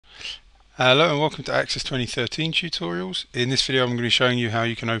Hello and welcome to Access 2013 tutorials. In this video I'm going to be showing you how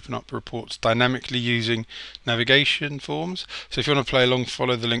you can open up reports dynamically using navigation forms. So if you want to play along,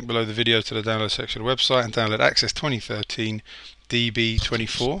 follow the link below the video to the download section of the website and download Access 2013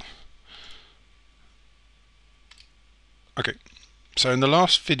 DB24. Okay, so in the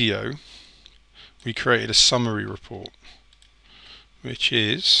last video we created a summary report, which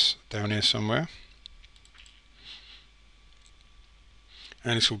is down here somewhere,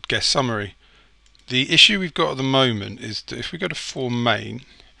 and it's called guest summary. The issue we've got at the moment is that if we go to form main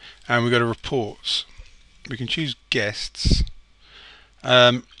and we go to reports, we can choose guests,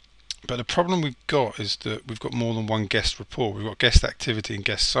 but the problem we've got is that we've got more than one guest report. We've got guest activity and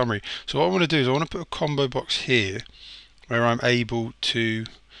guest summary. So what I want to do is I want to put a combo box here where I'm able to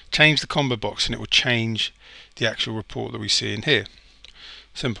change the combo box and it will change the actual report that we see in here.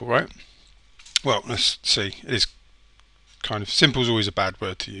 Simple, right? Well, let's see. It is kind of simple is always a bad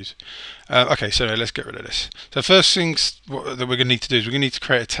word to use. Okay, so let's get rid of this. So first things that we're going to need to do is we're going to need to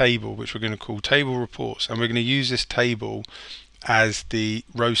create a table which we're going to call table reports, and we're going to use this table as the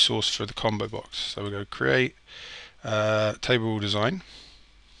row source for the combo box. So we're going to create table design,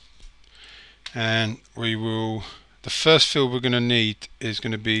 and we will, the first field we're going to need is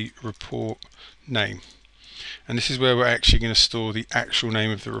going to be report name. And this is where we're actually going to store the actual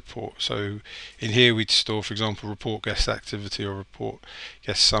name of the report. So in here we'd store, for example, report guest activity or report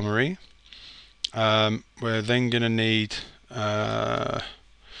guest summary. We're then going to need, so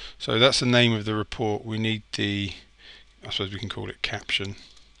that's the name of the report. We need the, I suppose we can call it caption,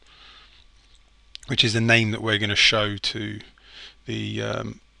 which is the name that we're going to show to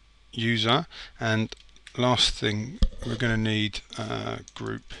the user. And last thing, we're going to need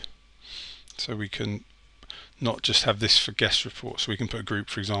group, so we can not just have this for guest reports. So we can put a group,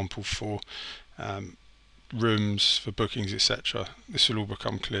 for example, for rooms, for bookings, etc. This will all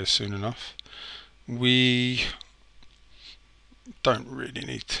become clear soon enough. We don't really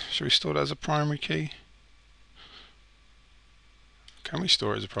need, should we store that as a primary key? Can we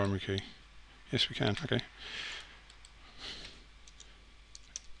store it as a primary key? Yes, we can. Okay.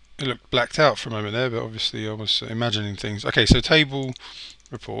 It looked blacked out for a moment there, but obviously I was imagining things. Okay, so table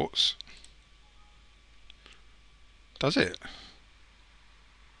reports. Does it?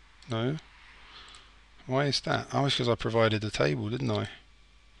 No. Why is that? Oh, it's because I provided the table, didn't I?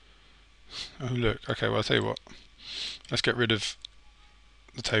 Oh look, okay, well I'll tell you what. Let's get rid of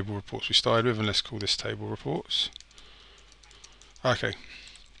the table reports we started with and let's call this table reports. Okay.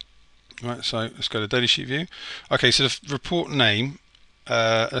 Right, so let's go to daily sheet view. Okay, so the report name,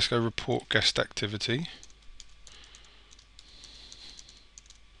 let's go report guest activity.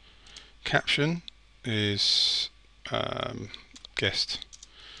 Caption is guest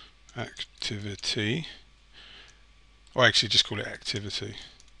activity, or actually just call it activity,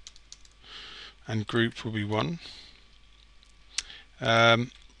 and group will be 1.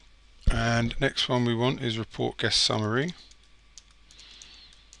 And next one we want is report guest summary.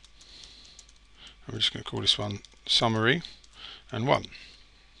 I'm just going to call this one summary and 1.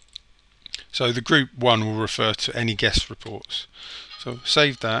 So the group 1 will refer to any guest reports. So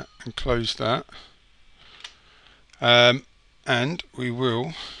save that and close that. And we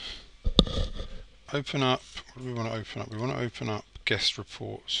will open up, what do we want to open up? We want to open up guest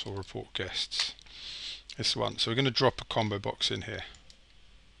reports or report guests. This one. So we're going to drop a combo box in here.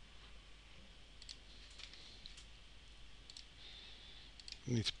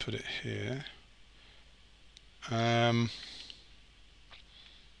 We need to put it here. Might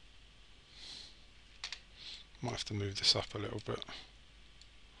have to move this up a little bit.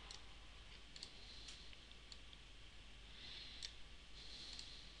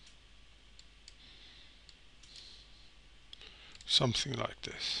 Something like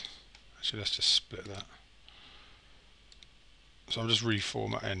this. Actually, let's just split that. So I'm just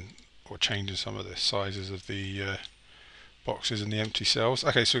reformatting or changing some of the sizes of the boxes and the empty cells.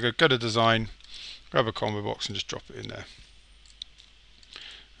 Okay, so we go to design, grab a combo box and just drop it in there.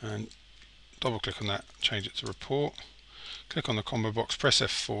 And double click on that, change it to report. Click on the combo box, press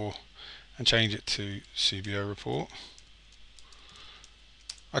F4 and change it to CBO report.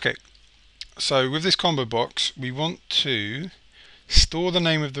 Okay, so with this combo box we want to store the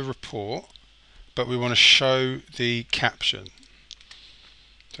name of the report, but we want to show the caption.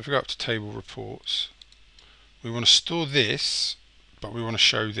 So if we go up to table reports, we want to store this, but we want to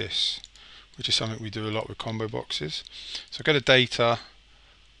show this, which is something we do a lot with combo boxes. So go to data,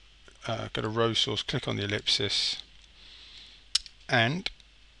 go to row source, click on the ellipsis, and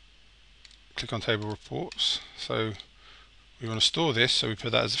click on table reports. So we want to store this, so we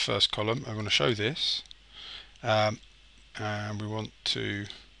put that as the first column. I want to show this, and we want to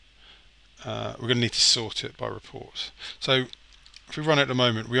we're going to need to sort it by reports. So if we run it at the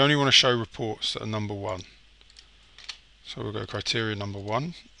moment, we only want to show reports that are number 1. So we'll go criteria number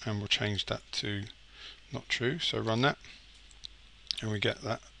 1 and we'll change that to not true. So run that and we get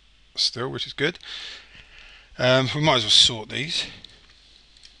that still, which is good. We might as well sort these.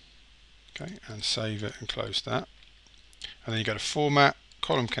 Okay, and save it and close that. And then you go to format,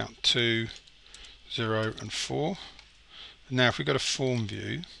 column count 2, 0 and 4. Now if we go to form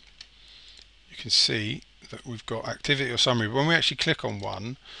view, you can see that we've got activity or summary. But when we actually click on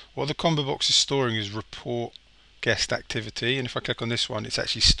one, what the combo box is storing is report guest activity, and if I click on this one, it's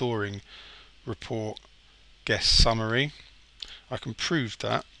actually storing report guest summary. I can prove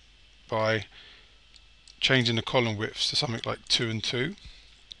that by changing the column widths to something like 2 and 2,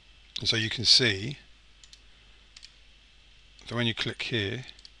 and so you can see that when you click here,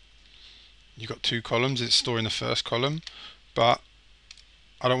 you've got 2 columns. It's storing the first column, but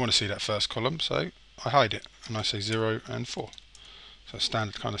I don't want to see that first column, so I hide it and I say 0 and 4. So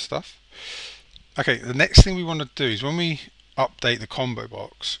standard kind of stuff. Okay, the next thing we want to do is when we update the combo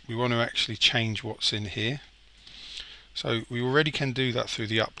box, we want to actually change what's in here. So we already can do that through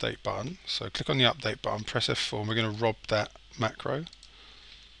the update button. So click on the update button, press F4, and we're going to rob that macro.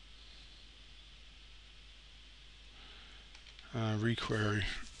 Requery.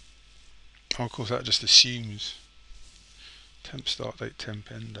 Oh, of course, that just assumes temp start date, temp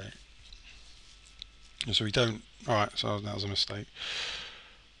end date. And so we don't. Alright, so that was a mistake.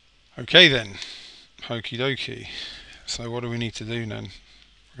 Okay then, okie dokie. So what do we need to do then? We're going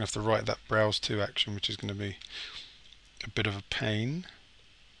to have to write that browse to action, which is going to be a bit of a pain.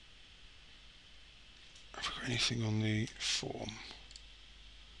 Have we got anything on the form?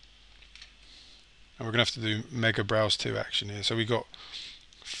 And we're going to have to do mega browse to action here. So we got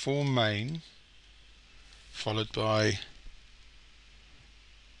form main followed by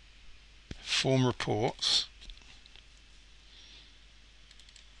form reports,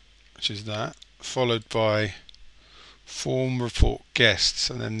 which is that, followed by form report guests,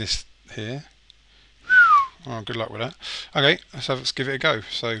 and then this here. Oh, good luck with that. Okay, let's give it a go.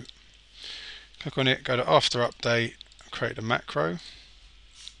 So click on it, go to after update, create a macro,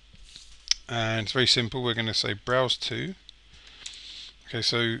 and it's very simple. We're going to say browse to. Okay,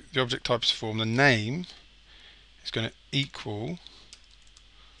 so the object type is form. The name is going to equal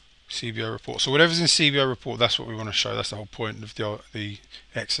CBO report. So whatever's in CBO report, that's what we want to show. That's the whole point of the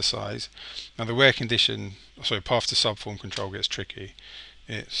exercise. Now the where condition, sorry, path to subform control gets tricky.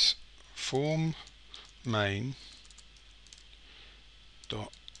 It's form main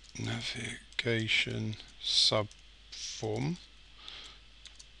dot navigation subform,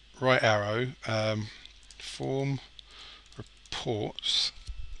 right arrow, form reports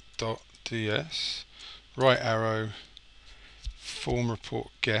dot ds, right arrow, form report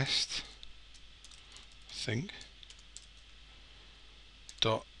guest, I think,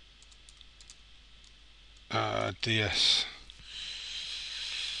 dot ds.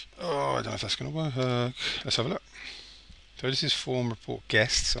 Oh, I don't know if that's going to work. Let's have a look. So this is form report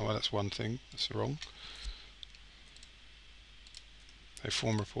guests. Oh, well, that's one thing. That's wrong. So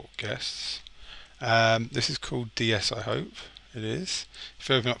form report guests. This is called ds, I hope. It is. If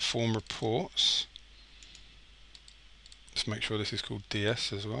you open up form reports, let's make sure this is called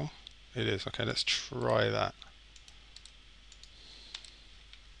ds as well. It is. Okay, let's try that.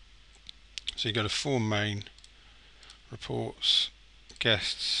 So you go to form main, reports,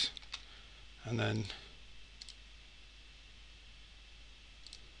 guests, and then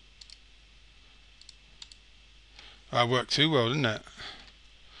that worked too well, didn't it?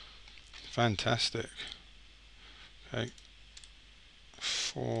 Fantastic. Okay,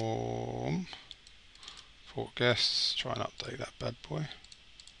 form report guests, try and update that bad boy.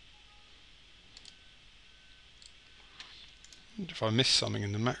 If I miss something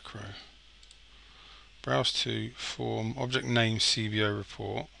in the macro, browse to form object name CBO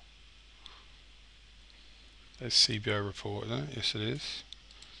report. There's CBO report, isn't it? Yes, it is.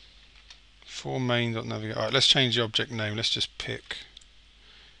 Form main.navigate. Alright, let's change the object name. Let's just pick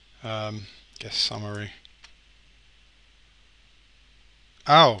guest summary.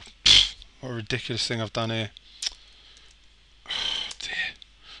 Oh, pfft, what a ridiculous thing I've done here. Oh dear.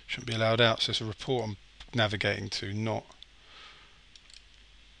 Shouldn't be allowed out. So it's a report I'm navigating to, not.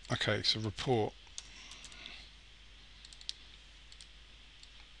 Okay, so report.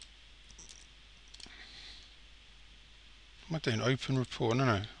 What am I doing? Open report.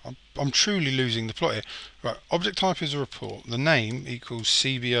 No. I'm truly losing the plot here. Right, object type is a report. The name equals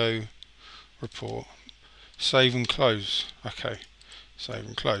CBO report. Save and close. Okay, save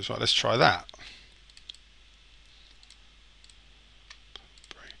and close. Right, let's try that.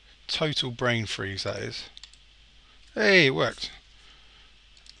 total brain freeze that is. Hey, it worked.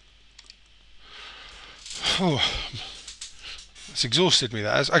 Oh, it's exhausted me,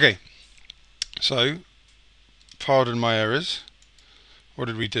 that has. Okay, so pardon my errors. What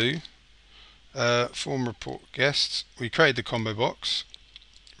did we do? Form report guests. We created the combo box.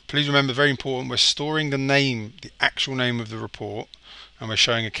 Please remember, very important, we're storing the name, the actual name of the report, and we're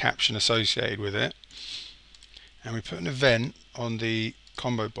showing a caption associated with it. And we put an event on the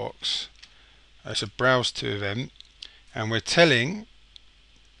combo box. It's a browse to event, and we're telling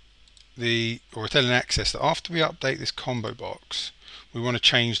Access that after we update this combo box, we want to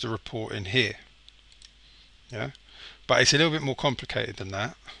change the report in here. Yeah, but it's a little bit more complicated than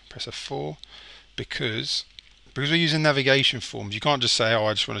that. Press F4 because we're using navigation forms. You can't just say, oh,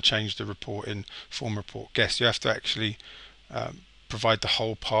 I just want to change the report in form report guest. You have to actually provide the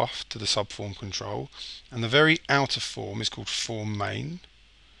whole path to the subform control, and the very outer form is called form main,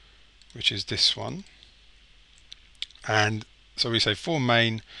 which is this one. And so we say form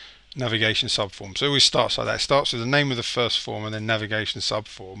main navigation subform. So it always starts like that. It starts with the name of the first form and then navigation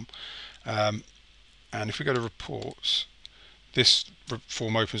subform. And if we go to reports, this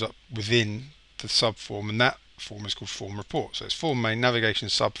form opens up within the subform, and that form is called form report. So it's form main navigation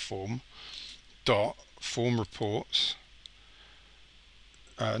subform dot form reports.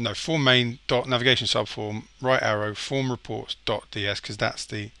 Form main dot navigation subform right arrow form reports dot ds, because that's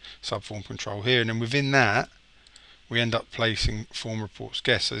the subform control here, and then within that we end up placing form reports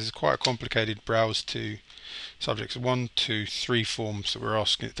guest. So this is quite a complicated browse to subjects. 1, 2, 3 forms that we're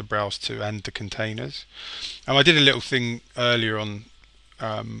asking it to browse to, and the containers. And I did a little thing earlier on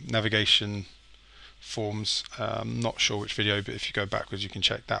navigation forms. Not sure which video, but if you go backwards you can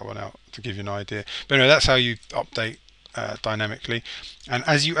check that one out to give you an idea. But anyway, that's how you update dynamically. And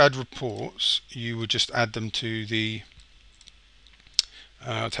as you add reports, you would just add them to the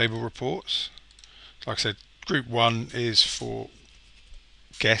table reports. Like I said, group 1 is for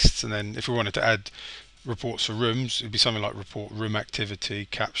guests, and then if we wanted to add reports for rooms, it'd be something like report room activity,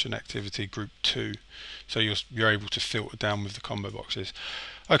 caption activity, group 2. So you're able to filter down with the combo boxes.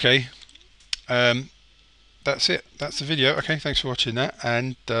 Okay, that's it. That's the video. Okay, thanks for watching that,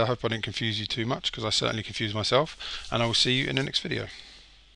 and I hope I didn't confuse you too much, because I certainly confused myself, and I will see you in the next video.